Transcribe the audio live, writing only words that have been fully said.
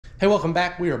Hey, welcome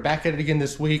back. We are back at it again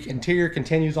this week. Interior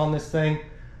continues on this thing.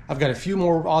 I've got a few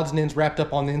more odds and ends wrapped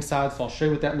up on the inside, so I'll show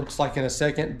you what that looks like in a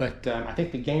second. But I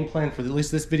think the game plan for at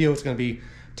least this video is going to be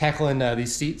tackling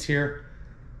these seats here.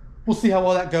 We'll see how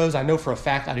well that goes. I know for a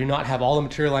fact I do not have all the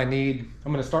material I need.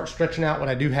 I'm going to start stretching out what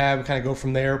I do have and kind of go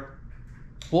from there.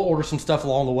 We'll order some stuff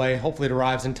along the way. Hopefully it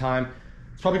arrives in time.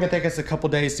 It's probably going to take us a couple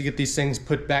days to get these things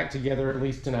put back together, at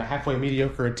least in a halfway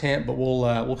mediocre attempt, but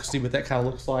we'll see what that kind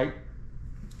of looks like.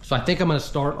 So I think I'm going to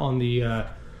start on the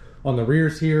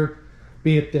rears here,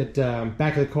 be it that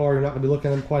back of the car, you're not going to be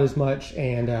looking at them quite as much,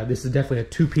 and this is definitely a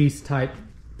two-piece type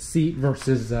seat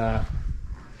versus the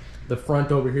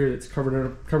front over here that's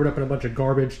covered up in a bunch of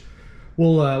garbage.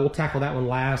 We'll tackle that one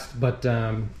last, but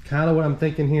kind of what I'm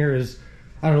thinking here is,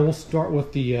 I don't know, we'll start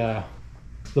with the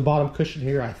bottom cushion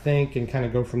here, I think, and kind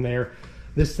of go from there.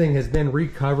 This thing has been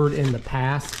recovered in the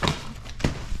past.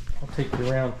 I'll take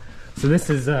you around. So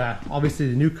this is obviously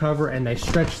the new cover, and they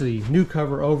stretched the new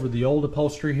cover over the old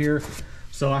upholstery here.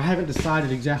 So I haven't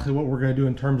decided exactly what we're going to do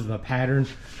in terms of a pattern.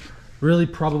 Really,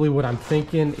 probably what I'm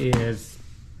thinking is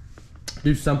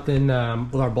do something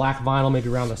with our black vinyl, maybe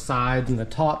around the sides and the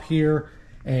top here,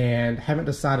 and haven't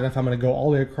decided if I'm going to go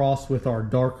all the way across with our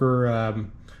darker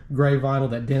gray vinyl,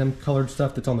 that denim colored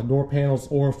stuff that's on the door panels,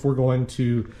 or if we're going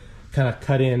to kind of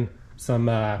cut in some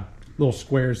little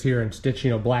squares here and stitch,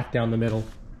 black down the middle.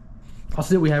 I'll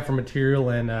see what we have for material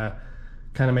and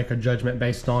kind of make a judgment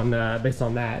based on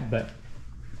that. But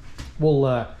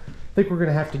we'll think we're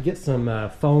gonna have to get some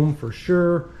foam for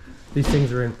sure. These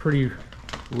things are in pretty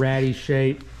ratty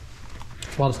shape.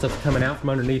 A lot of stuff's coming out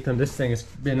from underneath them. This thing has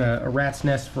been a rat's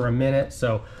nest for a minute,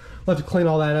 so we'll have to clean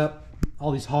all that up.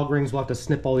 All these hog rings, we'll have to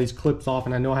snip all these clips off,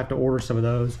 and I know I have to order some of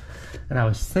those. And I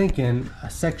was thinking a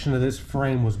section of this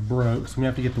frame was broke, so we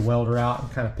have to get the welder out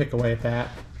and kind of pick away at that.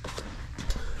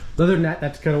 Other than that,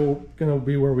 that's gonna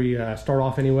be where we start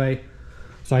off anyway.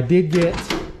 So I did get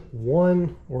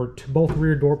one or two, both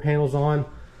rear door panels on.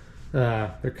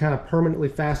 They're kind of permanently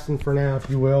fastened for now, if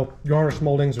you will. Garnish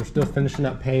moldings are still finishing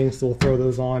up painting, so we'll throw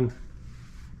those on.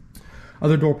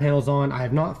 Other door panels on. I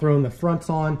have not thrown the fronts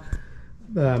on.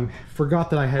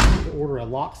 Forgot that I had to order a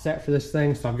lock set for this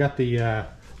thing, so I've got the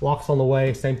locks on the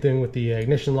way. Same thing with the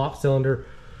ignition lock cylinder.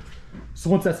 So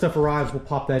once that stuff arrives, we'll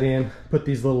pop that in, put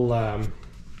these little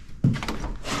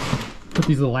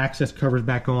access covers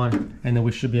back on, and then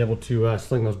we should be able to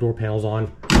sling those door panels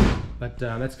on. But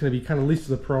that's going to be kind of least of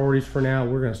the priorities for now.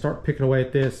 We're going to start picking away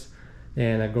at this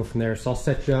and go from there. So I'll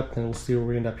set you up and we'll see where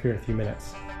we end up here in a few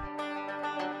minutes.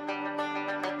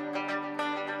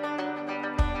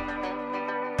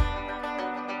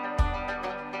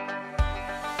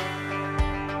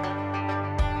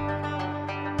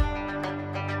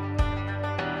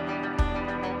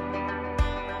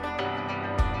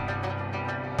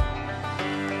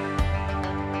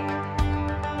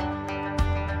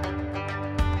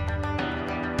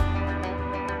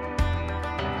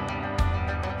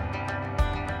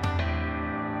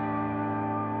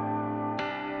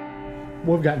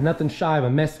 We've got nothing shy of a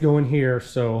mess going here,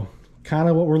 so kind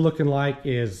of what we're looking like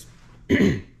is,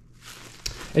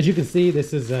 as you can see,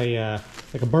 this is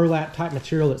like a burlap type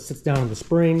material that sits down on the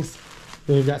springs.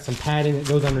 Then we've got some padding that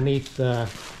goes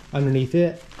underneath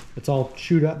it. It's all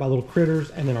chewed up by little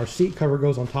critters, and then our seat cover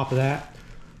goes on top of that.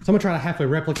 So I'm gonna try to halfway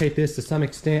replicate this to some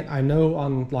extent. I know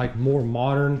on like more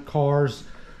modern cars,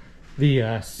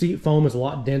 the seat foam is a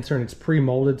lot denser and it's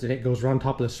pre-molded, and it goes right on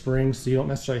top of the springs, so you don't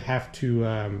necessarily have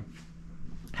to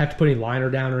put any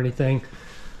liner down or anything.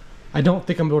 I don't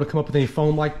think I'm able to come up with any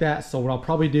foam like that, so what I'll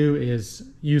probably do is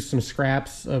use some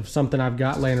scraps of something I've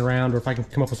got laying around, or if I can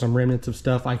come up with some remnants of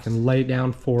stuff, I can lay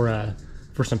down for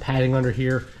some padding under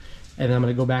here, and then I'm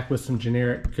going to go back with some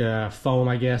generic foam,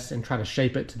 I guess, and try to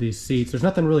shape it to these seats. There's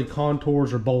nothing really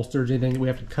contours or bolsters, anything that we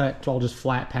have to cut. It's all just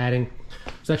flat padding,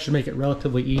 so that should make it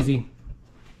relatively easy.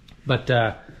 But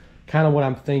kind of what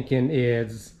I'm thinking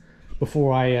is,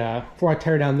 before I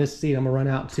tear down this seat, I'm gonna run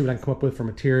out and see what I can come up with for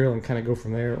material and kind of go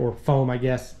from there, or foam, I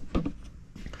guess.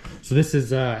 So this is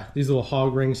these little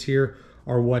hog rings here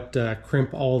are what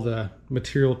crimp all the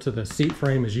material to the seat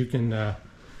frame, as you can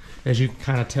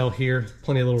kind of tell here.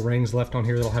 Plenty of little rings left on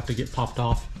here that'll have to get popped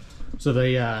off. So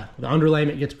the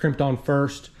underlayment gets crimped on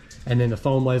first, and then the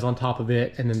foam lays on top of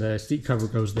it, and then the seat cover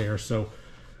goes there. So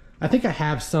I think I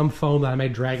have some foam that I may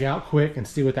drag out quick and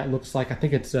see what that looks like. I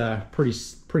think it's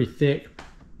pretty thick,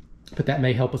 but that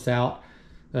may help us out.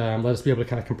 Let us be able to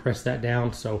kind of compress that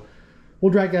down. So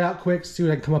we'll drag that out quick, see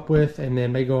what I can come up with, and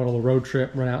then may go on a little road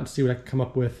trip, run out and see what I can come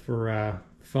up with for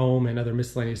foam and other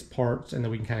miscellaneous parts, and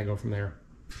then we can kind of go from there.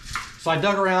 So I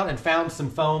dug around and found some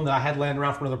foam that I had laying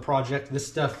around for another project. This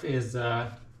stuff is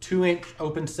 2-inch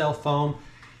open cell foam.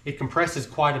 It compresses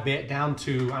quite a bit down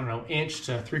to, I don't know, inch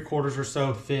to 3/4 or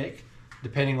so thick,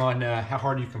 depending on how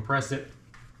hard you compress it.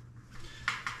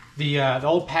 The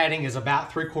old padding is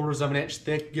about 3/4 of an inch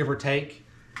thick, give or take.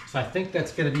 So I think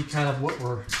that's going to be kind of what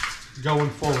we're going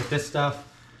for with this stuff.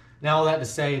 Now, all that to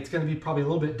say, it's going to be probably a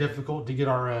little bit difficult to get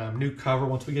our new cover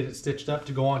once we get it stitched up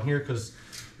to go on here, because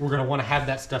we're going to want to have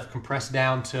that stuff compressed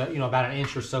down to, you know, about an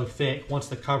inch or so thick once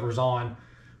the cover's on,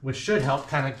 which should help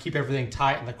kind of keep everything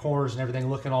tight in the corners and everything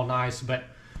looking all nice. But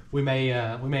we may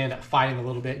end up fighting a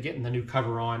little bit getting the new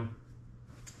cover on.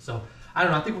 So I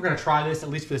don't know. I think we're going to try this, at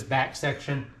least for this back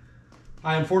section.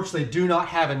 I unfortunately do not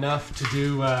have enough to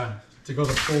do to go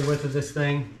the full width of this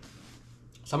thing.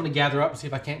 So I'm going to gather up and see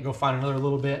if I can't go find another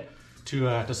little bit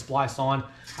to splice on.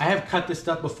 I have cut this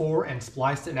stuff before and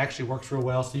spliced it, and it actually works real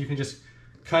well. So you can just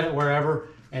cut it wherever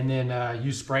and then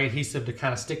use spray adhesive to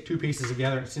kind of stick 2 pieces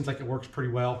together. It seems like it works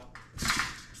pretty well.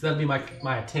 So that'll be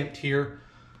my attempt here.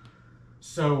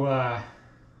 So I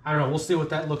don't know, we'll see what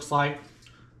that looks like.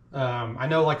 I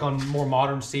know, like on more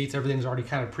modern seats, everything's already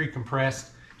kind of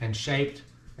pre-compressed and shaped,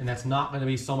 and that's not going to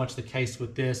be so much the case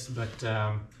with this, but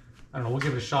I don't know, we'll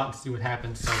give it a shot and see what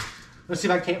happens. So let's see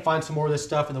if I can't find some more of this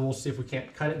stuff, and then we'll see if we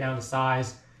can't cut it down to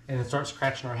size and then start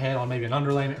scratching our head on maybe an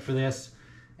underlayment for this.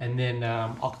 And then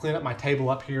I'll clean up my table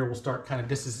up here. We'll start kind of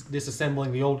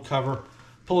disassembling the old cover,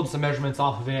 pulling some measurements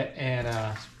off of it, and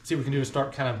see what we can do to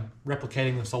start kind of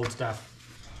replicating this old stuff.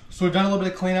 So we've done a little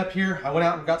bit of cleanup here. I went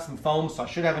out and got some foam, so I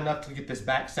should have enough to get this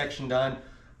back section done.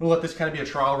 We'll let this kind of be a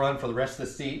trial run for the rest of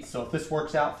the seat. So if this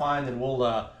works out fine, then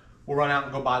we'll run out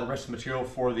and go buy the rest of the material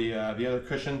for the other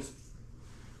cushions.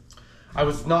 I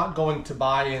was not going to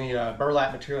buy any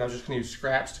burlap material. I was just going to use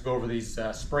scraps to go over these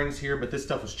springs here, but this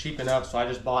stuff was cheap enough, so I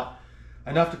just bought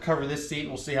enough to cover this seat.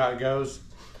 We'll see how it goes.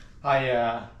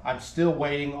 I'm still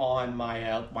waiting on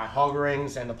my my hog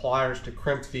rings and the pliers to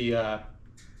crimp the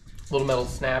little metal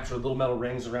snaps or little metal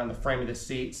rings around the frame of the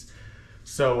seats.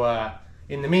 So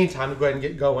in the meantime, we'll go ahead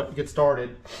and get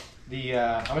started.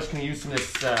 I'm just going to use some of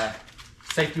this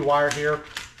safety wire here,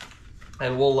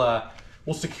 and we'll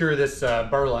secure this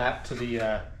burlap to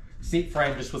the seat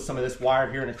frame just with some of this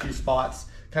wire here in a few spots,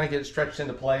 kind of get it stretched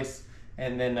into place.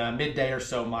 And then midday or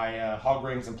so, my hog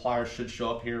rings and pliers should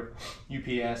show up here,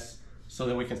 UPS, so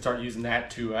then we can start using that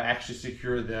to actually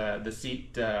secure the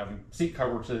seat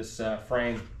cover to this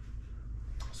frame.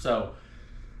 So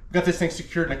got this thing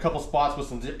secured in a couple spots with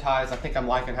some zip ties. I think I'm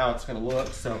liking how it's going to look.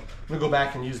 So I'm going to go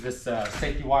back and use this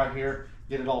safety wire here,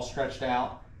 get it all stretched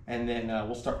out, and then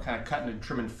we'll start kind of cutting and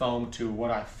trimming foam to what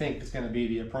I think is going to be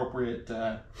the appropriate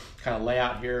kind of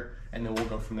layout here, and then we'll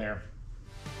go from there.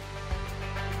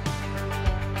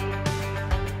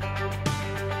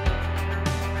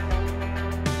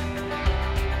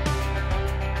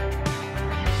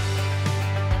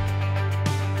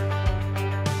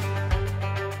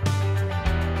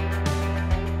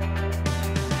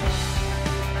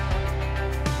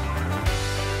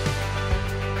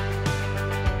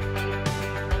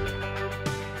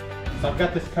 So I've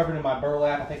got this covered in my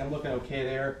burlap. I think I'm looking okay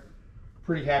there.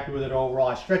 Pretty happy with it overall.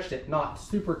 I stretched it not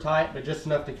super tight, but just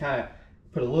enough to kind of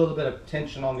put a little bit of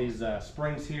tension on these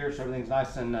springs here, so everything's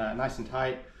nice and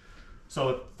tight. So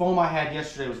the foam I had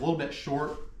yesterday was a little bit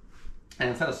short, and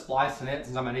instead of splicing it,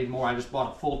 since I'm gonna need more, I just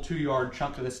bought a full 2-yard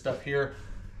chunk of this stuff here.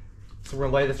 So we're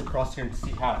gonna lay this across here and see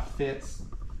how it fits.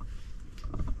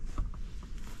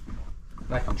 And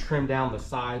I can trim down the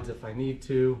sides if I need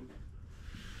to.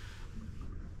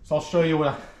 So I'll show you what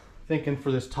I'm thinking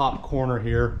for this top corner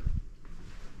here.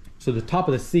 So the top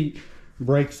of the seat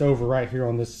breaks over right here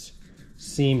on this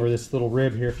seam, or this little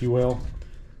rib here, if you will.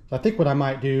 So I think what I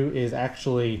might do is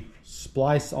actually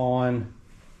splice on,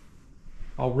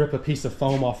 I'll rip a piece of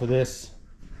foam off of this,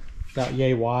 about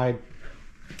yay wide,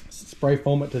 spray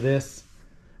foam it to this,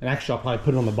 and actually I'll probably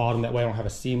put it on the bottom, that way I don't have a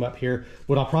seam up here.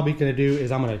 What I'm probably gonna do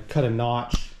is I'm gonna cut a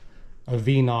notch, a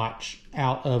V-notch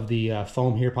out of the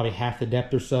foam here, probably half the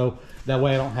depth or so. That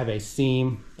way I don't have a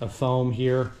seam of foam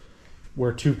here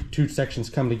where two sections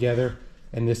come together,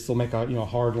 and this will make a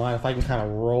hard line. If I can kind of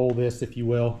roll this, if you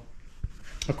will,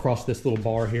 across this little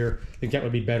bar here, I think that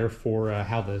would be better for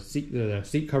how the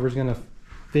seat cover is going to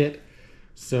fit.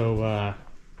 So I'm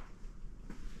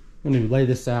going to lay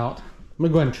this out. I'm going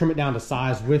to go ahead and trim it down to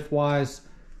size width-wise,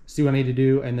 see what I need to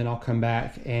do, and then I'll come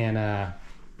back and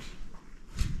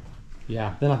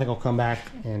yeah, then I think I'll come back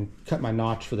and cut my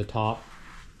notch for the top.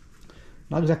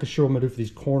 Not exactly sure what I'm going to do for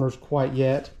these corners quite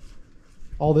yet.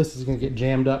 All this is going to get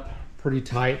jammed up pretty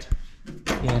tight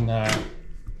and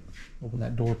open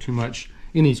that door too much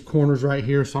in these corners right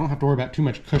here, so I don't have to worry about too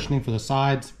much cushioning for the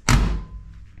sides.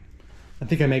 I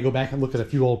think I may go back and look at a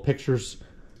few old pictures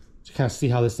to kind of see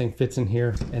how this thing fits in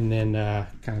here, and then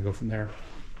kind of go from there.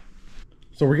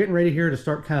 So we're getting ready here to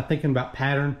start kind of thinking about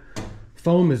pattern.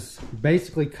 Foam is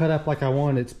basically cut up like I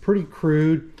want. It's pretty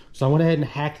crude, so I went ahead and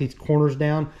hacked these corners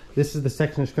down. This is the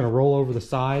section that's going to roll over the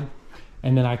side,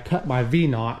 and then I cut my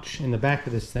V-notch in the back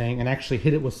of this thing and actually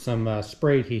hit it with some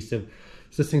spray adhesive.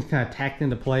 So this thing's kind of tacked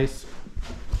into place.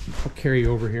 I'll carry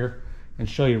you over here and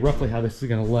show you roughly how this is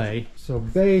going to lay. So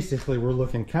basically we're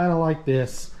looking kind of like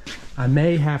this. I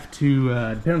may have to,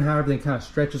 depending on how everything kind of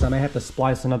stretches, I may have to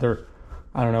splice another,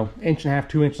 I don't know, 1.5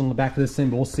 inches, 2 inches on the back of this thing,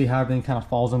 but we'll see how everything kind of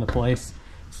falls into place.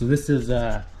 So this is,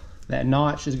 that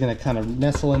notch is going to kind of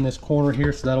nestle in this corner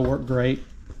here, so that'll work great.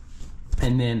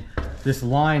 And then this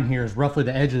line here is roughly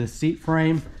the edge of the seat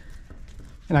frame.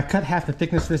 And I cut half the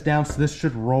thickness of this down, so this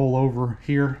should roll over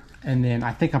here. And then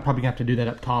I think I'm probably gonna have to do that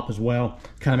up top as well.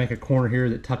 Kind of make a corner here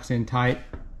that tucks in tight.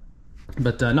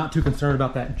 But not too concerned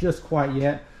about that just quite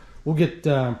yet. We'll get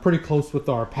pretty close with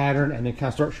our pattern and then kind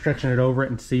of start stretching it over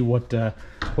it and see what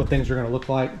things are gonna look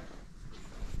like.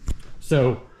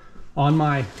 So on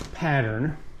my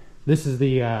pattern, this is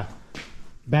the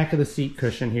back of the seat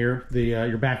cushion here,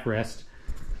 your backrest.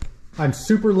 I'm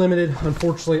super limited,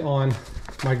 unfortunately, on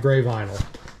my gray vinyl.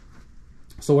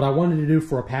 So what I wanted to do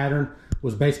for a pattern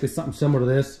was basically something similar to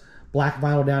this. Black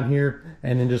vinyl down here,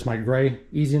 and then just my gray.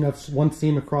 Easy enough, one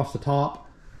seam across the top.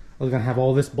 I was gonna have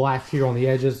all this black here on the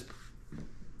edges.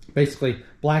 Basically,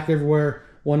 black everywhere,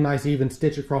 one nice even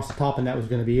stitch across the top, and that was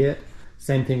gonna be it.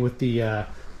 Same thing with the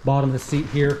bottom of the seat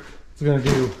here. So we're gonna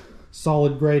do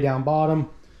solid gray down bottom,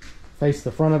 face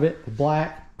the front of it, the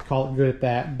black, call it good at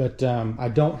that, but I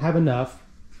don't have enough.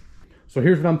 So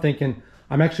here's what I'm thinking.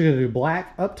 I'm actually gonna do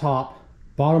black up top,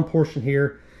 bottom portion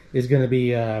here is going to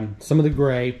be some of the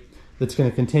gray that's going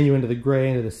to continue into the gray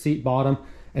into the seat bottom,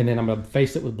 and then I'm going to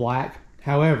face it with black.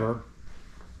 However,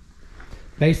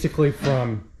 basically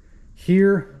from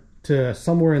here to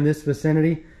somewhere in this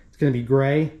vicinity, it's going to be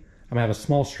gray. I'm going to have a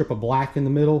small strip of black in the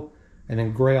middle and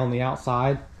then gray on the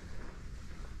outside.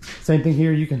 Same thing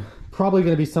here. You can probably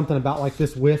going to be something about like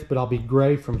this width, but I'll be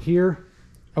gray from here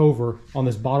over on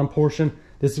this bottom portion.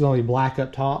 This is going to be black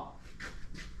up top.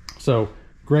 So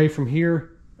gray from here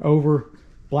over,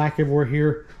 black everywhere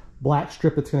here, black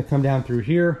strip that's going to come down through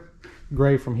here,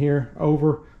 gray from here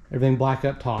over, everything black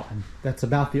up top. And that's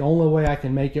about the only way I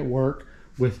can make it work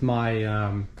with my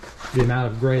the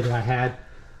amount of gray that I had.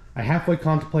 I halfway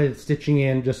contemplated stitching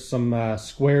in just some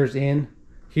squares in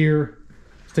here,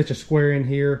 stitch a square in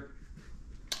here,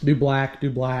 do black.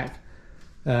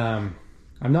 I'm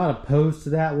not opposed to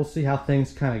that. We'll see how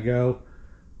things kind of go.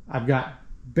 I've got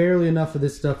barely enough of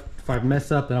this stuff. If I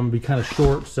mess up, then I'm gonna be kind of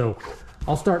short, so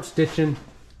I'll start stitching.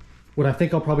 What I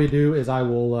think I'll probably do is I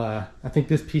will, I think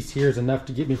this piece here is enough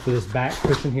to get me for this back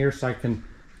cushion here, so I can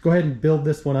go ahead and build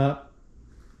this one up.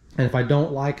 And if I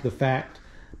don't like the fact,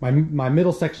 my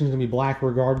middle section is gonna be black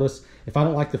regardless. If I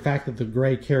don't like the fact that the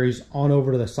gray carries on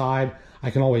over to the side,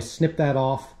 I can always snip that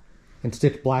off and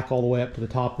stitch black all the way up to the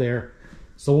top there.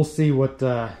 So we'll see what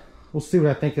I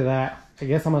think of that. I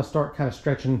guess I'm gonna start kind of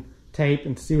stretching tape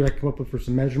and see what I come up with for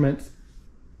some measurements.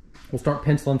 We'll start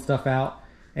penciling stuff out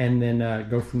and then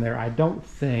go from there. I don't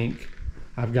think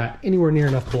I've got anywhere near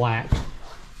enough black.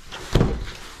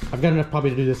 I've got enough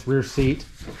probably to do this rear seat,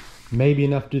 maybe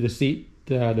enough to do the seat,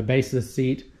 the base of the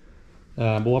seat,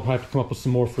 but we'll probably have to come up with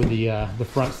some more for the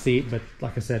front seat. But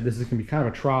like I said, this is gonna be kind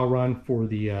of a trial run for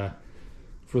the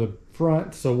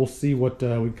front, so we'll see what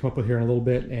we come up with here in a little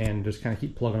bit and just kind of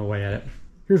keep plugging away at it.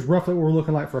 Here's roughly what we're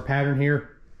looking like for a pattern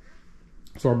here.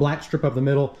 So our black strip up the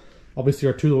middle, obviously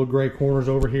our two little gray corners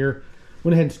over here.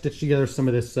 Went ahead and stitched together some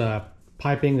of this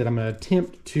piping that I'm going to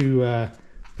attempt to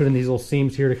put in these little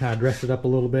seams here to kind of dress it up a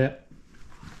little bit.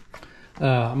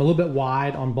 I'm a little bit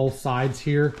wide on both sides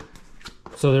here.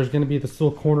 So there's going to be this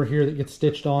little corner here that gets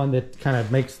stitched on that kind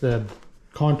of makes the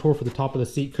contour for the top of the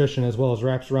seat cushion, as well as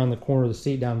wraps around the corner of the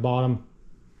seat down bottom.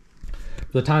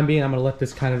 For the time being, I'm going to let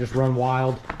this kind of just run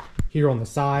wild here on the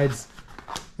sides.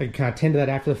 I can kind of tend to that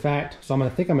after the fact. So I'm going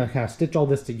to kind of stitch all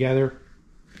this together,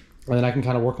 and then I can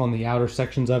kind of work on the outer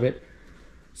sections of it.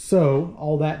 So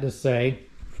all that to say,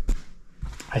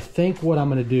 I think what I'm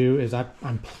going to do is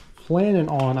I'm planning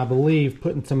on, I believe,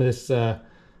 putting some of this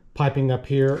piping up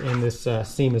here in this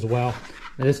seam as well.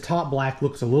 Now this top black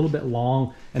looks a little bit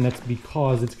long, and that's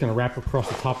because it's going to wrap across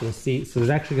the top of the seat. So there's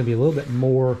actually going to be a little bit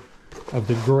more of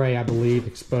the gray, I believe,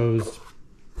 exposed.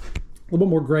 A little bit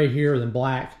more gray here than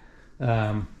black.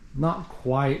 Not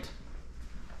quite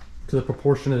to the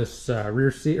proportion of this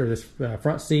rear seat or this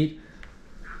front seat.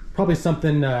 Probably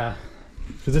something,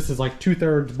 because this is like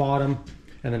 2/3 bottom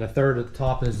and then 1/3 at the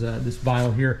top is this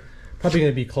vinyl here. Probably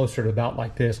going to be closer to about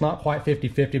like this. Not quite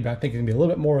 50-50, but I think it's going to be a little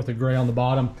bit more with the gray on the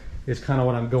bottom is kind of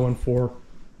what I'm going for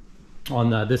on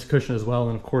this cushion as well.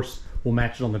 And of course, we'll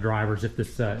match it on the drivers if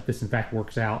this in fact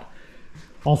works out.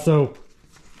 Also,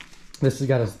 this has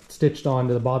got a stitched on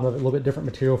to the bottom of it, a little bit different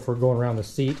material for going around the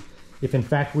seat. If in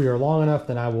fact we are long enough,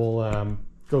 then I will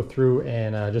go through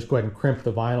and just go ahead and crimp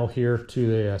the vinyl here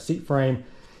to the seat frame.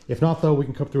 If not though, we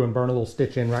can come through and burn a little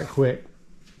stitch in right quick,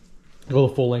 go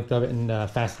the full length of it, and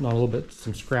fasten on a little bit,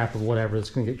 some scrap of whatever that's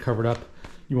going to get covered up.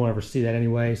 You won't ever see that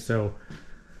anyway. So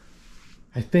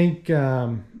I think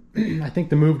the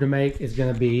move to make is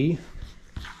going to be,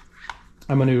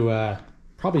 I'm going to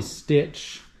probably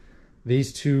stitch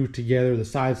these two together, the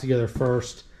sides together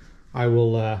first. I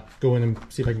will go in and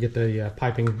see if I can get the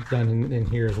piping done in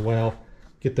here as well,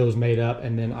 get those made up,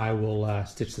 and then I will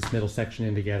stitch this middle section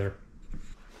in together.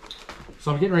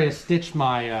 So I'm getting ready to stitch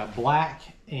my black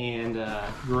and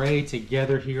gray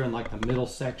together here in like the middle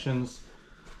sections.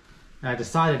 I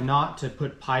decided not to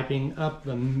put piping up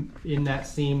in that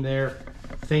seam there,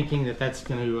 thinking that that's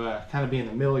going to kind of be in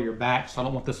the middle of your back, so I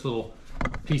don't want this little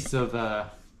piece of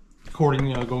cording,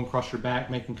 you know, going across your back,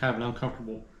 making kind of an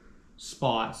uncomfortable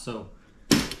spot. So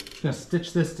just going to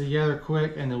stitch this together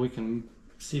quick, and then we can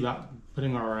see about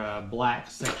putting our black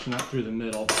section up through the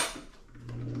middle.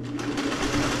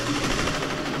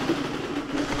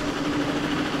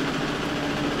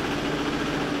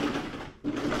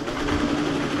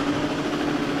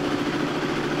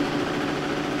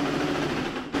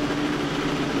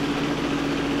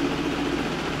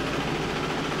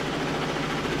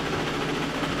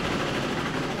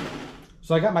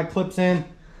 So I got my clips in,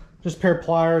 just a pair of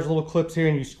pliers, little clips here,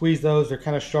 and you squeeze those. They're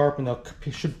kind of sharp, and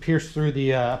they should pierce through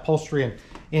the upholstery and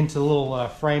into the little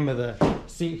frame of the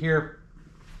seat here.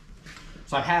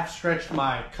 So I half stretched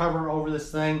my cover over this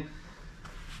thing.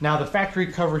 Now the factory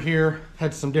cover here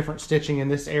had some different stitching in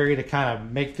this area to kind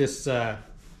of make this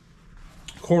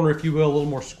corner, if you will, a little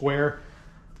more square.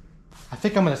 I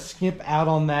think I'm going to skimp out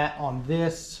on that on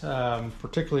this,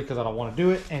 particularly because I don't want to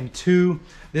do it. And two,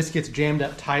 this gets jammed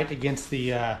up tight against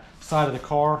the side of the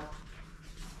car,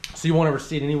 so you won't ever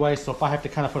see it anyway. So if I have to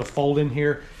kind of put a fold in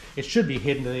here, it should be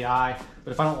hidden to the eye.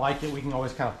 But if I don't like it, we can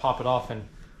always kind of pop it off and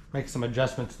make some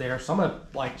adjustments there. So I'm going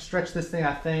to like stretch this thing,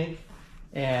 I think,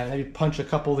 and maybe punch a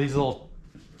couple of these little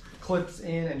clips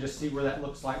in and just see where that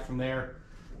looks like from there.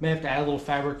 May have to add a little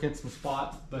fabric in some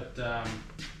spots, but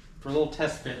for a little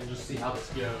test fit, we'll just see how this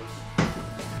goes.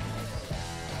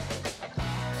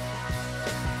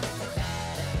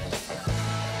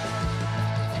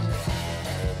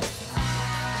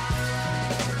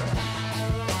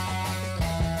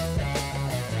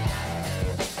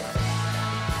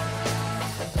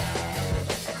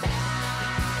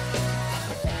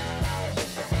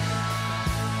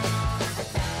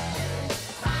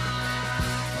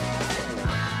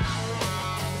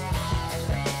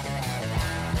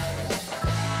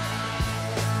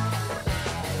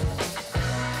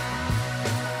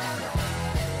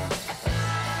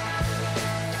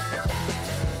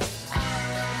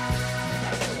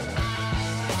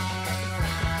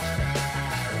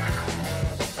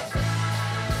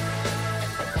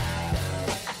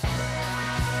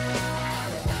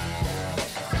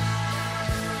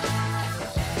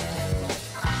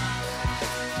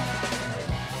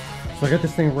 So I got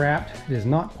this thing wrapped. It is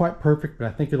not quite perfect, but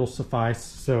I think it'll suffice.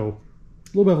 So a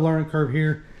little bit of a learning curve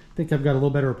here. I think I've got a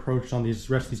little better approach on these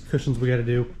rest of these cushions we got to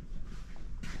do.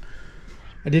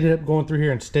 I did end up going through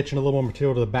here and stitching a little more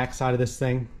material to the back side of this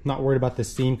thing. Not worried about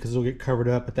this seam because it'll get covered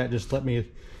up, but that just gave me a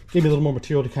little more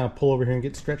material to kind of pull over here and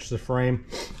get stretched to the frame.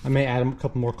 I may add a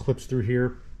couple more clips through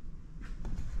here.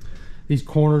 These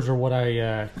corners are what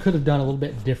I could have done a little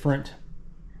bit different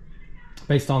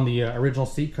based on the original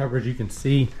seat cover. As you can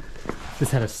see, this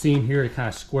had a seam here to kind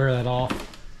of square that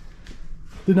off.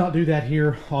 Did not do that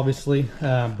here, obviously,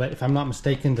 but if I'm not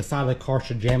mistaken, the side of the car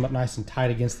should jam up nice and tight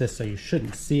against this, so you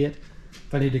shouldn't see it.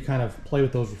 If I need to kind of play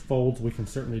with those folds, we can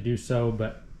certainly do so,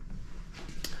 but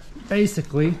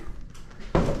basically,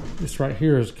 this right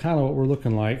here is kind of what we're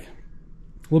looking like. A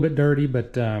little bit dirty,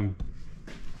 but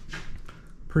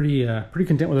pretty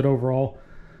content with it overall.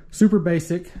 Super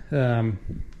basic.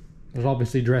 There's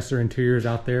obviously dresser interiors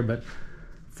out there, but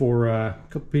for a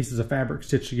couple pieces of fabric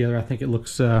stitched together, I think it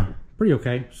looks pretty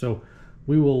okay. So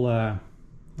we will I'll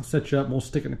set you up and we'll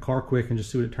stick it in the car quick and just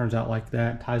see what it turns out like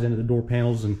that. Ties into the door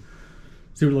panels and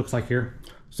see what it looks like here.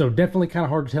 So definitely kind of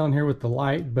hard to tell in here with the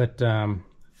light, but I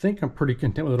think I'm pretty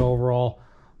content with it overall.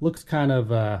 Looks kind of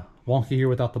wonky here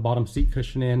without the bottom seat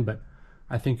cushion in, but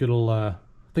I think it'll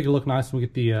look nice when we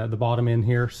get the bottom in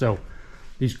here. So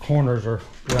these corners are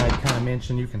what I kind of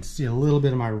mentioned. You can see a little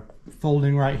bit of my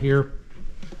folding right here.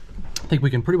 I think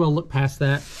we can pretty well look past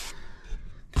that.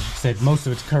 Like I said, most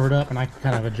of it's covered up, and I can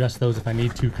kind of adjust those if I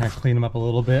need to, kind of clean them up a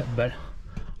little bit. But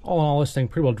all in all, this thing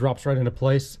pretty well drops right into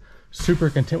place.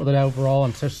 Super content with it overall,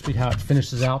 and especially how it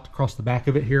finishes out across the back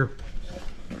of it here.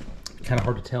 Kind of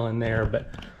hard to tell in there,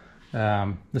 but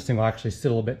this thing will actually sit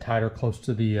a little bit tighter close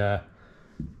to the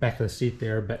back of the seat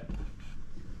there. But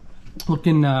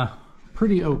looking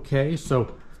pretty okay.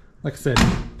 So like I said, I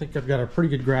think I've got a pretty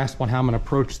good grasp on how I'm going to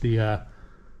approach the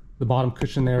bottom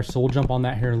cushion there. So we'll jump on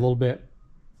that here in a little bit.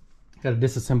 Got to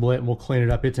disassemble it and we'll clean it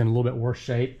up. It's in a little bit worse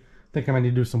shape. I think I might need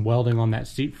to do some welding on that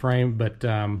seat frame, but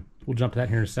we'll jump to that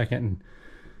here in a second and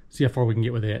see how far we can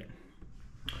get with it.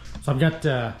 So I've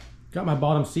got my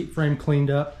bottom seat frame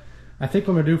cleaned up. I think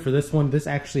what I'm gonna do for this one, this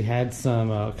actually had some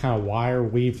kind of wire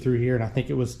weave through here, and I think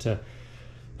it was to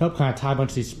help kind of tie a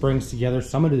bunch of these springs together.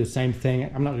 So I'm gonna do the same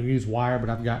thing. I'm not gonna use wire, but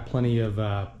I've got plenty of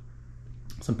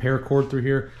some paracord through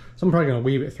here. So I'm probably gonna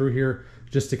weave it through here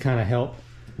just to kind of help,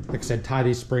 like I said, tie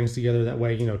these springs together. That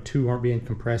way, you know, two aren't being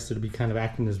compressed. It'll be kind of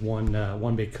acting as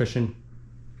one big cushion.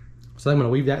 So I'm gonna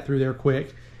weave that through there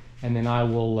quick, and then I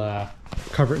will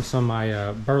cover it in some of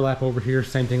my burlap over here.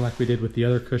 Same thing like we did with the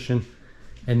other cushion.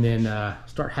 And then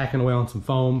start hacking away on some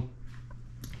foam,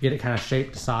 get it kind of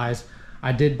shaped to size.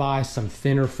 I did buy some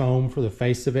thinner foam for the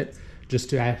face of it,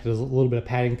 just to act as a little bit of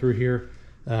padding through here.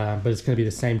 But it's gonna be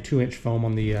the same 2-inch foam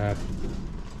on the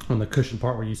cushion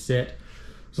part where you sit.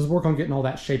 So let's work on getting all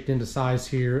that shaped into size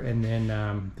here, and then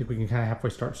I think we can kind of halfway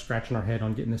start scratching our head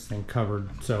on getting this thing covered.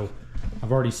 So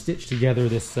I've already stitched together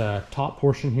this top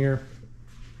portion here.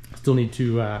 Still need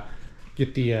to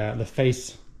get the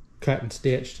face cut and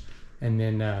stitched, and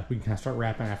then we can kind of start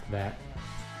wrapping after that.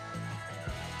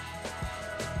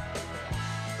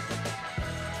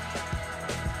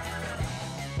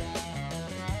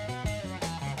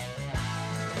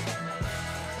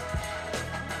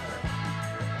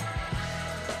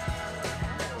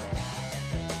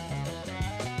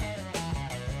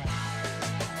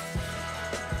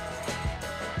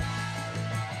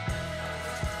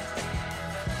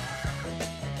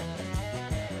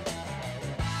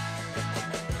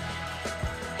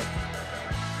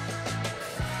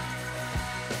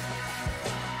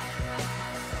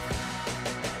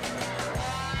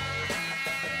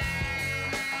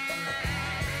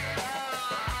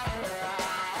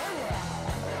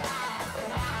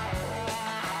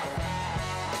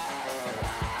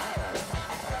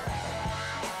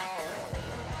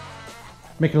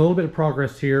 Making a little bit of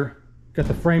progress here. Got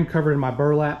the frame covered in my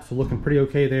burlap, so looking pretty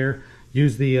okay there.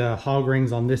 Use the hog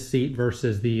rings on this seat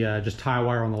versus the just tie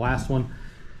wire on the last one.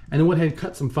 And then went ahead and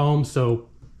cut some foam. So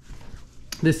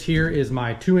this here is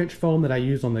my 2-inch foam that I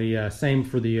use on the same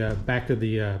for the back of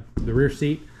the rear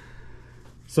seat.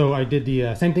 So I did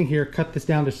the same thing here, cut this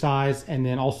down to size, and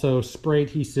then also spray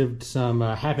adhesive some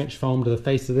 1/2-inch foam to the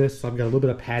face of this. So I've got a little bit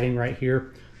of padding right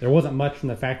here. There wasn't much from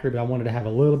the factory, but I wanted to have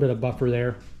a little bit of buffer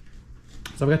there.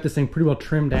 So I've got this thing pretty well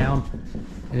trimmed down,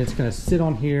 and it's gonna sit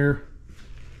on here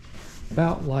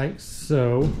about like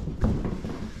so.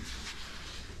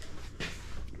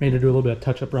 May need to do a little bit of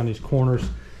touch up around these corners,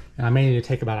 and I may need to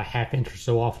take about a 1/2 inch or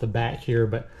so off the back here,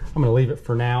 but I'm gonna leave it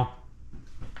for now.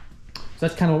 So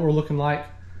that's kind of what we're looking like.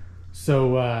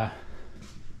 So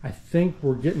I think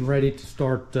we're getting ready to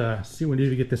start see what we do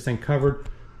to get this thing covered.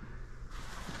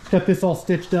 Got this all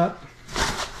stitched up.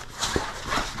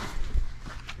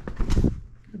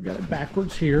 Got it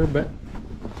backwards here, but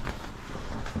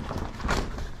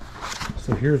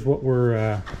so here's what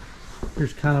we're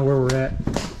here's kind of where we're at.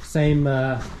 Same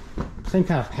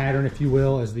kind of pattern, if you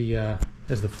will, as the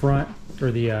front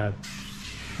or the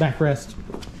backrest.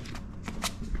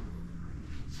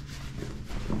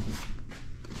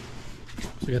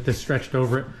 So we got this stretched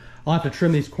over it. I'll have to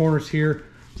trim these corners here,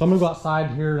 so I'm gonna go outside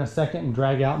here in a second and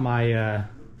drag out my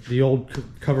the old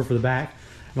cover for the back.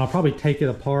 And I'll probably take it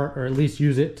apart, or at least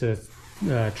use it to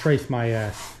trace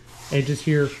my edges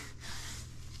here,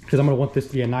 because I'm going to want this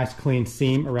to be a nice clean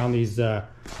seam around these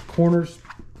corners.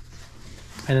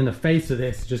 And then the face of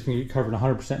this is just going to get covered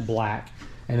 100% black,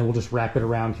 and then we'll just wrap it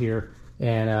around here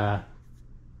and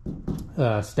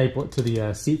staple it to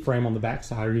the seat frame on the back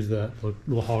side, or use the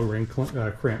little hog ring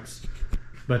crimps.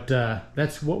 But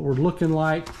that's what we're looking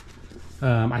like.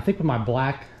 I think with my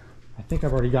black, I think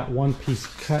I've already got one piece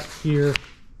cut here.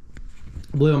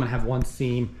 I believe I'm gonna have one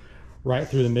seam right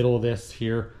through the middle of this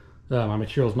here. My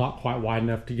material is not quite wide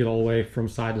enough to get all the way from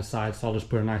side to side, so I'll just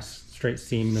put a nice straight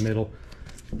seam in the middle.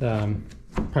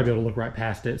 Probably be able to look right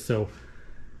past it. So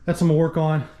that's what I'm gonna work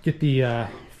on. Get the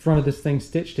front of this thing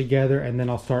stitched together, and then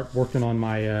I'll start working on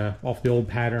my off the old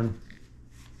pattern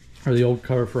or the old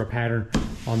cover for a pattern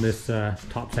on this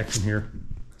top section here.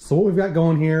 So what we've got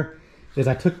going here is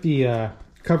I took the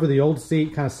cover of the old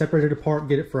seat, kind of separated it apart,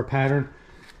 get it for a pattern,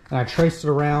 and I traced it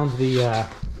around the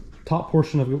top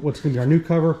portion of what's going to be our new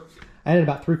cover. I added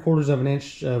about 3/4 of an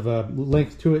inch of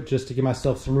length to it just to give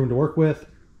myself some room to work with.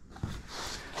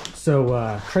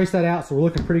 So trace that out, so we're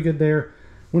looking pretty good there.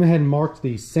 Went ahead and marked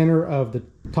the center of the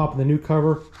top of the new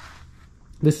cover.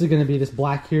 This is going to be, this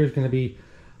black here is going to be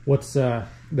what's they're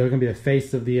going to be the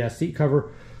face of the seat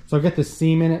cover. So I've got this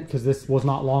seam in it because this was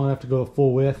not long enough to go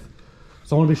full width.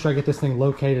 So I want to be sure I get this thing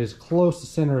located as close to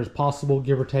center as possible,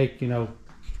 give or take, you know,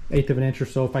 1/8 of an inch or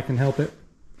so if I can help it.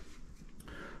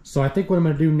 So I think what I'm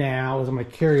going to do now is I'm going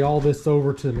to carry all this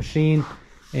over to the machine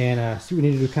and see what we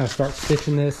need to do, kind of start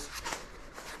stitching this.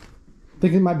 I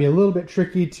think it might be a little bit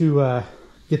tricky to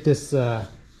get this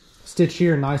stitch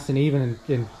here nice and even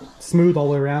and smooth all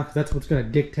the way around, because that's what's going to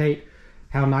dictate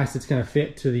how nice it's going to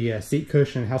fit to the seat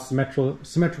cushion, how symmetrical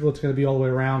it's going to be all the way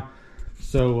around.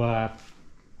 So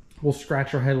we'll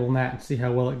scratch our head on that and see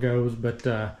how well it goes, but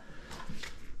I'm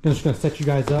just going to set you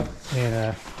guys up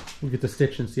and we'll get the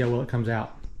stitch and see how well it comes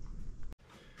out.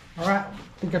 All right,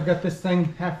 I think I've got this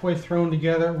thing halfway thrown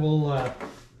together. We'll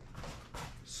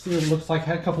see what it looks like.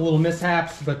 Had a couple little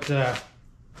mishaps, but got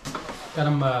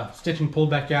them stitching pulled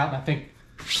back out, and I think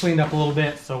cleaned up a little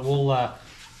bit. So we'll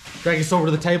drag this over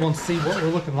to the table and see what we're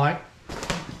looking like.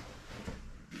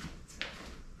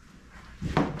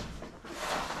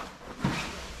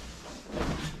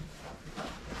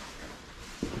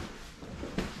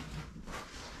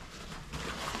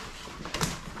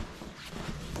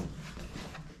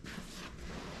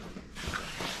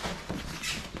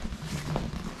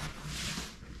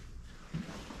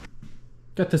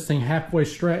 Got this thing halfway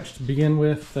stretched to begin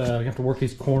with. We have to work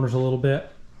these corners a little bit,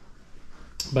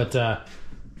 but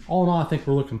all in all I think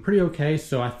we're looking pretty okay.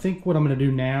 So I think what I'm going to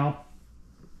do now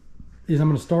is I'm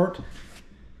going to start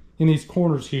in these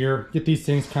corners here, get these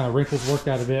things kind of wrinkles worked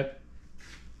out a bit.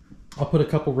 I'll put a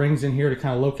couple rings in here to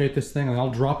kind of locate this thing, and I'll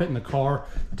drop it in the car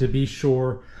to be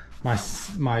sure my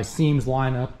seams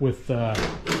line up with of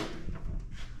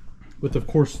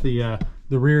course the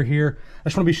rear here. I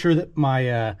just want to be sure that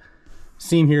my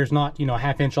seam here is not, you know, a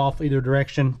 1/2 inch off either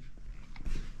direction.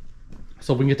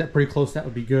 So if we can get that pretty close, that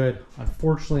would be good.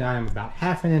 Unfortunately, I am about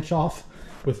 1/2 inch off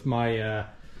with my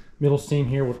middle seam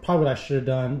here. Probably what I should have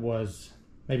done was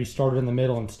maybe started in the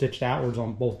middle and stitched outwards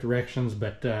on both directions,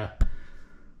 but I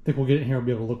think we'll get it here and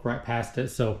be able to look right past it.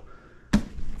 So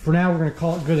for now, we're going to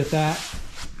call it good at that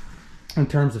in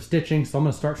terms of stitching. So I'm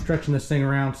going to start stretching this thing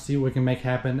around to see what we can make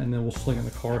happen, and then we'll sling it in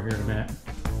the car here in a minute.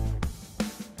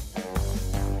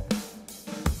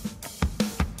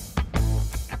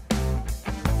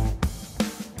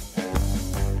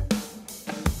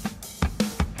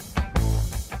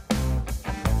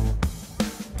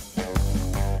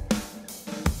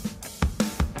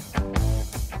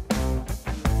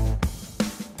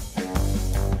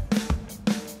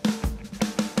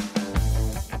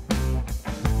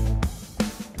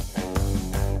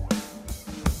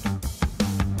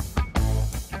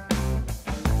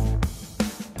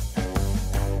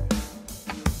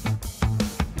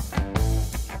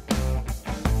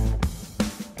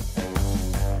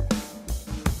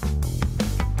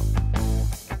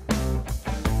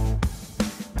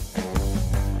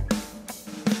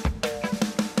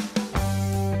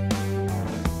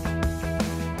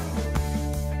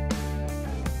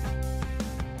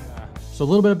 So a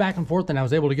little bit of back and forth, and I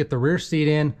was able to get the rear seat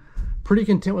in. Pretty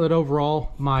content with it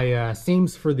overall. My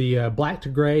seams for the black to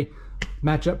gray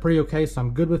match up pretty okay, so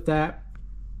I'm good with that.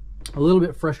 A little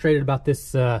bit frustrated about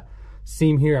this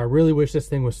seam here. I really wish this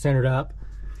thing was centered up.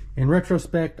 In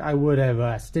retrospect, I would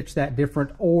have stitched that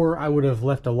different, or I would have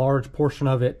left a large portion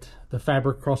of it, the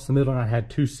fabric across the middle, and I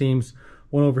had 2 seams,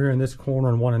 one over here in this corner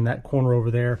and one in that corner over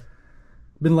there.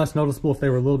 Been less noticeable if they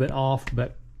were a little bit off,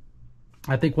 but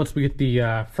I think once we get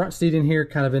the front seat in here,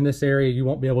 kind of in this area, you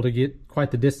won't be able to get quite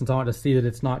the distance on it to see that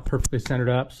it's not perfectly centered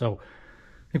up. So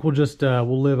I think we'll just,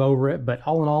 we'll live over it. But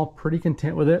all in all, pretty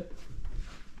content with it.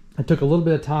 I took a little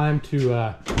bit of time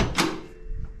to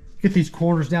get these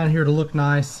corners down here to look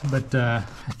nice, but I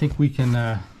think we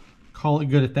can call it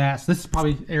good at that. So this is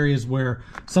probably areas where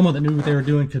someone that knew what they were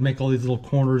doing could make all these little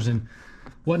corners and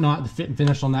whatnot. The fit and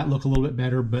finish on that look a little bit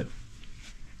better, but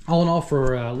all in all,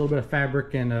 for a little bit of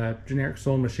fabric and a generic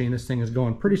sewing machine, this thing is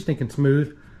going pretty stinking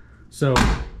smooth. So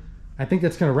I think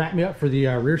that's going to wrap me up for the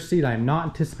rear seat. I'm not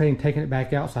anticipating taking it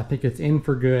back out, so I think it's in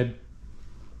for good.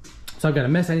 So I've got a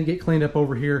mess I need to get cleaned up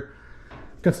over here.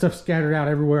 Got stuff scattered out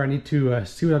everywhere. I need to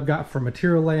see what I've got for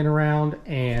material laying around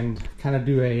and kind of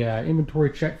do a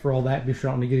inventory check for all that, be sure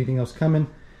I don't need to get anything else coming.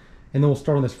 and then we'll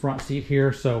start on this front seat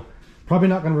here. So probably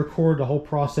not going to record the whole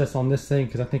process on this thing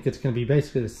because I think it's going to be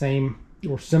basically the same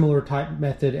or similar type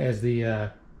method as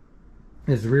the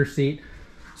rear seat.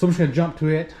 So I'm just going to jump to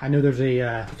it. I know there's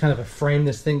a kind of a frame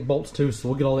this thing bolts to, so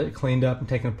we'll get all that cleaned up and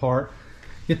taken apart.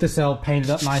 Get this all painted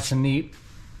up nice and neat.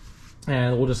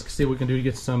 And we'll just see what we can do to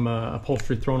get some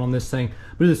upholstery thrown on this thing.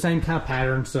 We do the same kind of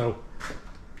pattern, so,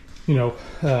 you know,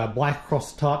 black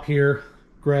across the top here,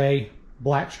 gray,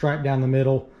 black stripe down the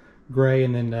middle, gray,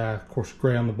 and then, of course,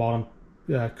 gray on the bottom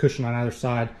cushion on either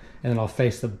side. And then I'll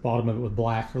face the bottom of it with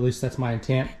black, or at least that's my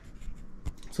intent.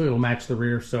 So it'll match the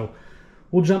rear. So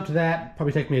we'll jump to that.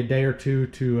 Probably take me a day or two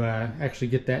to actually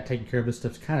get that taken care of. This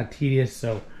stuff's kind of tedious,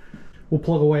 so we'll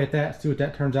plug away at that, see what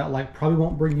that turns out like. Probably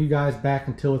won't bring you guys back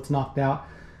until it's knocked out,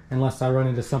 unless I run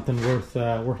into something worth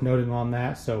noting on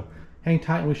that. So hang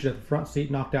tight, and we should have the front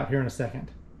seat knocked out here in a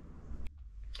second.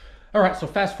 All right, so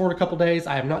fast forward a couple days.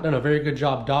 I have not done a very good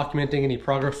job documenting any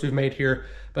progress we've made here,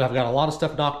 but I've got a lot of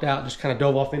stuff knocked out. Just kind of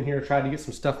dove off in here, tried to get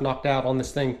some stuff knocked out on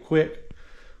this thing quick.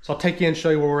 So I'll take you in and show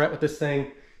you where we're at with this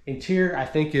thing. Interior, I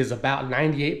think, is about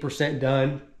 98%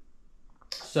 done.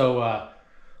 So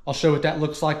I'll show you what that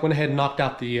looks like. Went ahead and knocked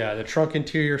out the trunk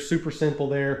interior, super simple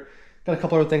there. Got a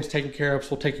couple other things taken care of,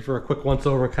 so we'll take you for a quick once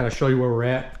over and kind of show you where we're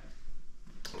at.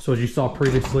 So as you saw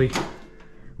previously,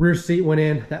 rear seat went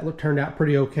in. That turned out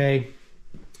pretty okay.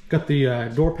 Got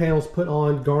the door panels put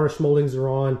on, garnish moldings are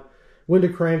on,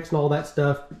 window cranks and all that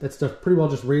stuff. That stuff pretty well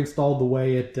just reinstalled the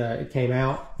way it came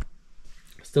out.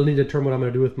 Still need to determine what I'm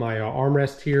going to do with my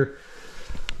armrest here.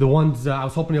 The ones I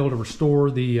was hoping to be able to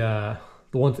restore the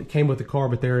ones that came with the car,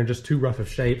 but they're in just too rough of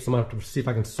shape, so I'm going to have to see if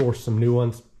I can source some new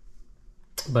ones.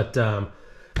 But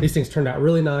these things turned out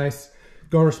really nice.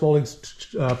 Garnish moldings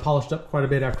polished up quite a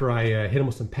bit after I hit them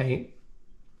with some paint.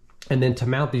 And then to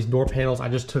mount these door panels, I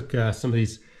just took some of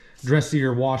these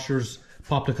dressier washers,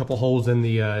 popped a couple holes in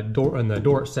the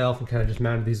door itself, and kind of just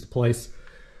mounted these to place.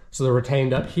 So they're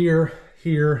retained up here,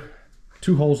 here,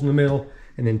 2 holes in the middle,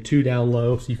 and then 2 down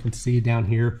low, so you can see down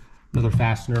here another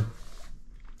fastener.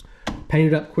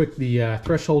 Painted up quick the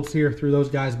thresholds here, threw those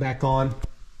guys back on.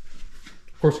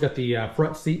 Of course, got the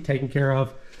front seat taken care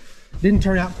of. Didn't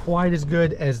turn out quite as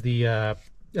good as the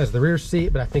rear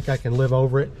seat, but I think I can live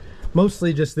over it.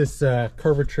 Mostly just this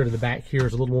curvature to the back here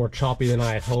is a little more choppy than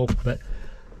I had hoped, but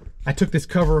I took this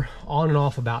cover on and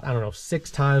off about, I don't know,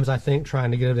 6 times, I think, trying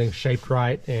to get everything shaped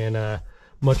right, and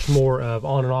much more of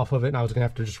on and off of it, and I was gonna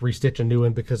have to just restitch a new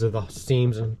one because of the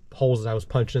seams and holes that I was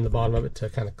punching in the bottom of it to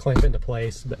kind of clamp it into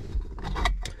place. But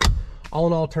all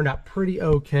in all, it turned out pretty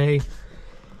okay.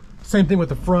 Same thing with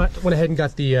the front. Went ahead and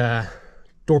got the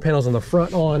door panels on the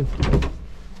front on,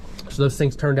 so those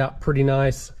things turned out pretty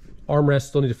nice. Armrests,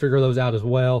 still need to figure those out as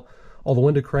well. All the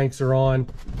window cranks are on.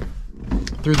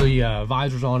 Threw the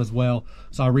visors on as well.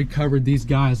 So I recovered these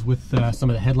guys with some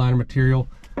of the headliner material.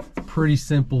 Pretty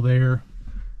simple there.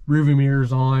 Rear view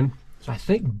mirrors on. So I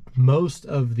think most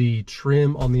of the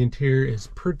trim on the interior is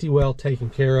pretty well taken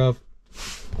care of.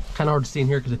 Kind of hard to see in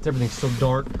here because everything's so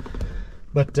dark.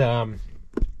 But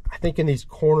I think in these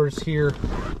corners here,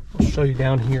 I'll show you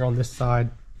down here on this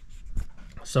side.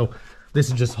 So this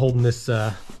is just holding this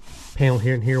panel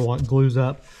here and here while it glues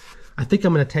up. I think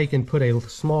I'm going to take and put a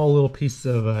small little piece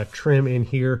of trim in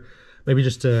here. Maybe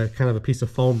just kind of a piece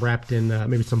of foam wrapped in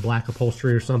maybe some black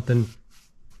upholstery or something.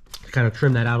 Kind of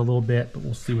trim that out a little bit, but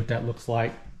we'll see what that looks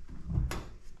like.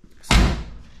 So,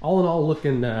 all in all,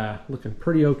 looking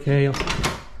pretty okay.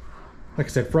 Like I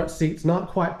said, front seat's not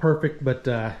quite perfect, but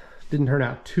didn't turn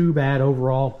out too bad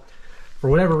overall. For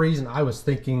whatever reason, I was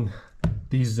thinking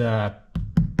these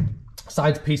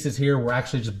side pieces here were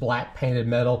actually just black painted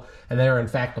metal, and they're in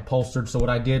fact upholstered. So what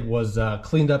I did was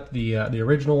cleaned up the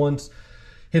original ones,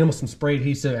 hit them with some spray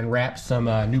adhesive, and wrapped some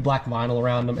new black vinyl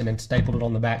around them, and then stapled it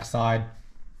on the back side.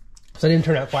 So they didn't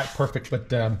turn out quite perfect,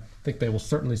 but I think they will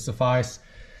certainly suffice.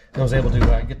 And I was able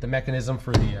to get the mechanism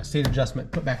for the seat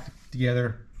adjustment put back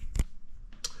together.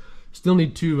 Still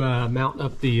need to mount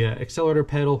up the accelerator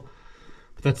pedal,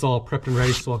 but that's all prepped and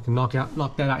ready, so I can knock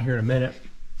that out here in a minute.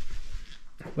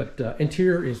 But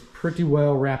interior is pretty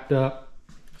well wrapped up.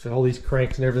 So all these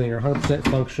cranks and everything are 100%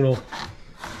 functional.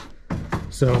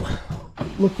 So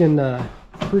looking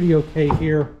pretty okay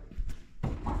here.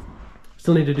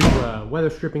 Still need to do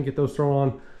weather stripping, get those thrown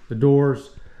on the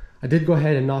doors. I did go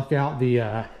ahead and knock out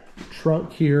the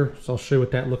trunk here, so I'll show you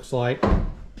what that looks like.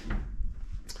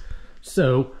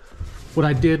 So what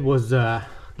I did was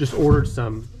just ordered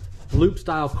some loop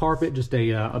style carpet, just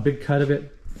a big cut of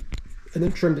it, and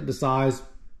then trimmed it to size.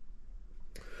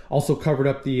 Also covered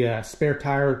up the spare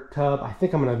tire tub. I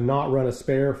think I'm gonna not run a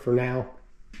spare for now,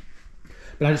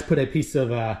 but I just put a piece of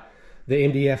the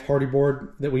MDF hardy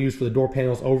board that we use for the door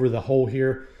panels over the hole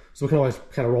here. So we can always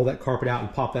kind of roll that carpet out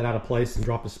and pop that out of place and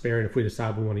drop a spare in if we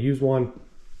decide we want to use one.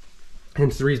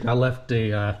 Hence the reason I left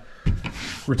the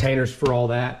retainers for all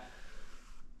that.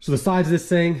 So the sides of this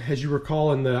thing, as you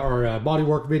recall in our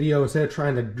bodywork video, instead of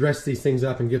trying to dress these things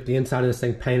up and get the inside of this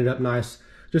thing painted up nice,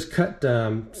 just cut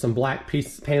some black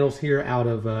panels here out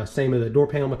of same of the door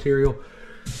panel material,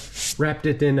 wrapped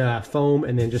it in foam,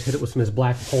 and then just hit it with some of this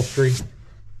black upholstery,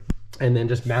 and then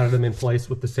just mounted them in place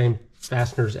with the same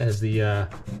fasteners as the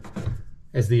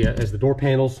door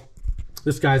panels.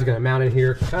 This guy's going to mount in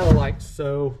here kind of like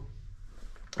so.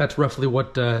 That's roughly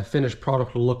what finished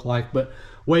product will look like, but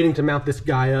waiting to mount this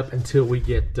guy up until we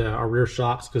get our rear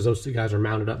shocks, because those two guys are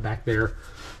mounted up back there.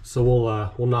 So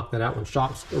we'll knock that out when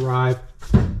shocks arrive.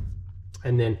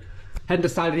 And then hadn't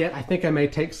decided yet. I think I may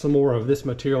take some more of this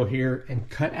material here and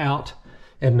cut out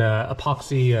and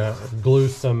epoxy glue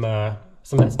some of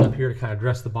that stuff here to kind of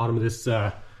dress the bottom of this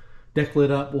deck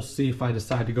lid up. We'll see if I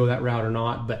decide to go that route or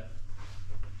not, but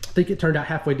I think it turned out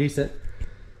halfway decent.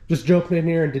 Just jumping in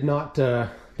here and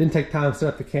didn't take time to set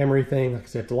up the camera thing. Like I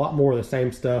said, it's a lot more of the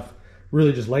same stuff.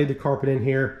 Really just laid the carpet in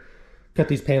here, cut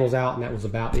these panels out, and that was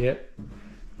about it.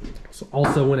 So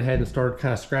also went ahead and started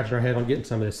kind of scratching our head on getting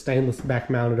some of this stainless back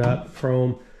mounted up,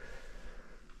 chrome.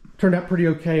 Turned out pretty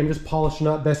okay. I'm just polishing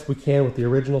up best we can with the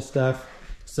original stuff.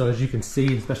 So as you can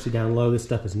see, especially down low, this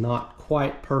stuff is not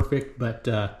quite perfect, but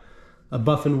a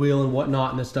buffing wheel and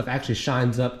whatnot, and this stuff actually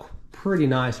shines up pretty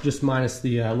nice, just minus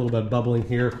the little bit of bubbling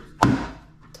here.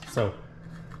 So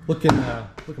looking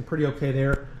pretty okay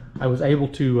there. I was able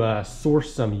to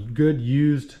source some good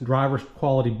used driver's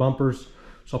quality bumpers,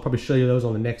 so I'll probably show you those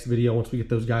on the next video once we get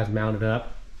those guys mounted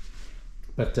up.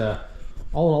 But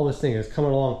all in all, this thing is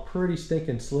coming along pretty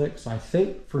stinking slick. So I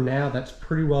think for now that's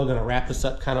pretty well going to wrap us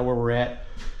up kind of where we're at.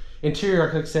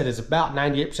 Interior, like I said, is about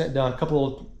 98% done. A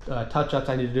couple of touch-ups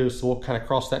I need to do, so we'll kind of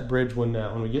cross that bridge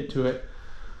when we get to it.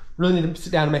 Really need to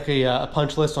sit down and make a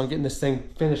punch list on getting this thing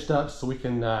finished up so we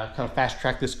can kind of fast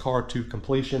track this car to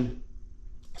completion.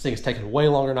 This thing has taken way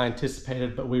longer than I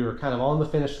anticipated, but we were kind of on the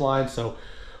finish line. So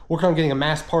we're kind of getting a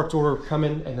mass parts order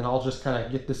coming, and then I'll just kind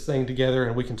of get this thing together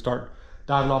and we can start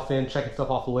diving off in, checking stuff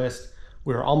off the list.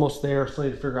 We're almost there, so I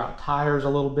need to figure out tires a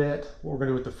little bit. What we're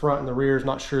gonna do with the front and the rear is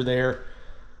not sure there.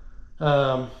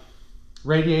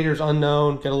 Radiators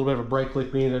unknown, got a little bit of a brake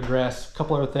leak we need to address. A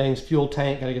couple other things, fuel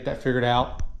tank, gotta get that figured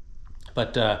out.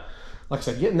 But like I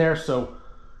said, getting there. So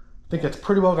I think that's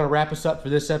pretty well going to wrap us up for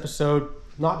this episode.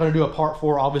 Not going to do a part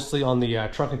 4, obviously, on the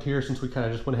trunk interior, since we kind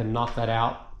of just went ahead and knocked that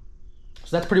out.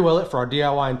 So that's pretty well it for our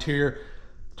DIY interior.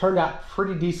 Turned out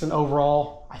pretty decent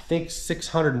overall. I think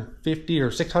 650 or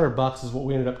 600 bucks is what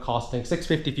we ended up costing.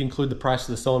 650 if you include the price of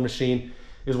the sewing machine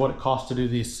is what it costs to do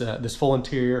this full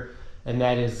interior. And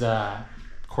that is, of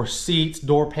course, seats,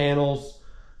 door panels,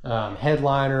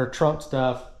 headliner, trunk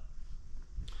stuff.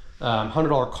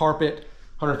 $100 carpet,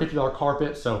 $150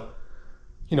 carpet. So,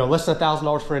 you know, less than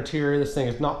 $1,000 for interior. This thing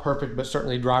is not perfect, but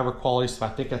certainly driver quality. So I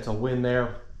think that's a win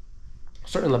there.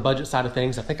 Certainly on the budget side of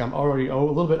things, I think I'm already a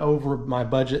little bit over my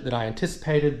budget that I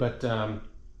anticipated, but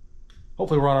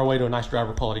hopefully we're on our way to a nice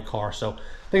driver quality car. So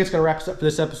I think it's going to wrap us up for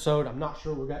this episode. I'm not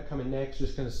sure what we've got coming next.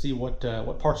 Just going to see what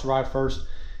parts arrive first,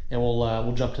 and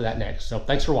we'll jump to that next. So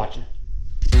thanks for watching.